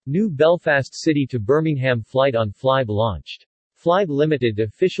New Belfast City to Birmingham flight on Flybe launched. Flybe Limited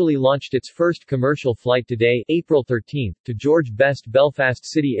officially launched its first commercial flight today, April 13, to George Best Belfast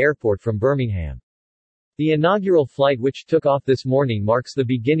City Airport from Birmingham. The inaugural flight, which took off this morning, marks the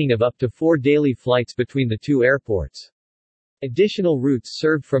beginning of up to 4 daily flights between the two airports. Additional routes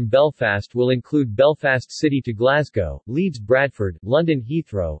served from Belfast will include Belfast City to Glasgow, Leeds Bradford, London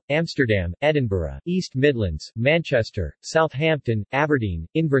Heathrow, Amsterdam, Edinburgh, East Midlands, Manchester, Southampton, Aberdeen,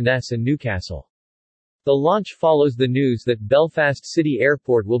 Inverness and Newcastle. The launch follows the news that Belfast City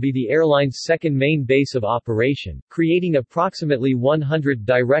Airport will be the airline's second main base of operation, creating approximately 100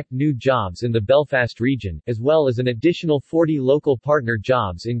 direct new jobs in the Belfast region, as well as an additional 40 local partner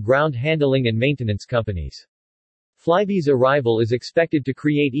jobs in ground handling and maintenance companies. Flybe's arrival is expected to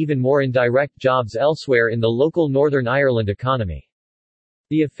create even more indirect jobs elsewhere in the local Northern Ireland economy.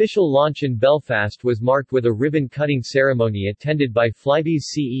 The official launch in Belfast was marked with a ribbon-cutting ceremony attended by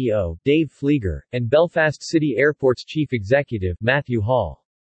Flybe's CEO, Dave Fleeger, and Belfast City Airport's Chief Executive, Matthew Hall.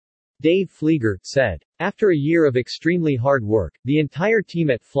 Dave Fleeger said, "After a year of extremely hard work, the entire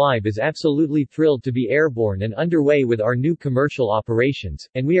team at Flybe is absolutely thrilled to be airborne and underway with our new commercial operations,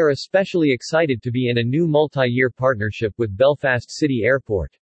 and we are especially excited to be in a new multi-year partnership with Belfast City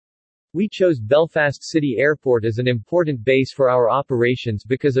Airport. We chose Belfast City Airport as an important base for our operations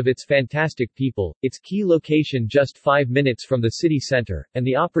because of its fantastic people, its key location just 5 minutes from the city centre, and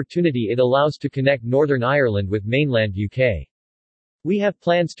the opportunity it allows to connect Northern Ireland with mainland UK. We have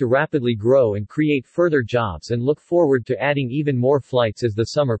plans to rapidly grow and create further jobs and look forward to adding even more flights as the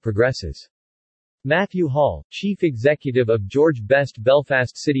summer progresses." Matthew Hall, Chief Executive of George Best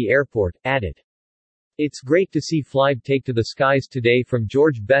Belfast City Airport, added, "It's great to see Flybe take to the skies today from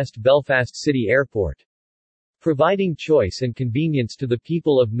George Best Belfast City Airport. Providing choice and convenience to the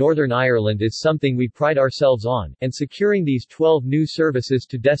people of Northern Ireland is something we pride ourselves on, and securing these 12 new services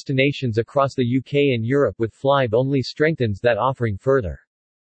to destinations across the UK and Europe with Flybe only strengthens that offering further.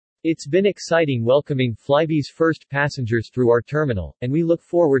 It's been exciting welcoming Flybe's first passengers through our terminal, and we look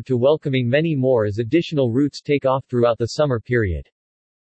forward to welcoming many more as additional routes take off throughout the summer period."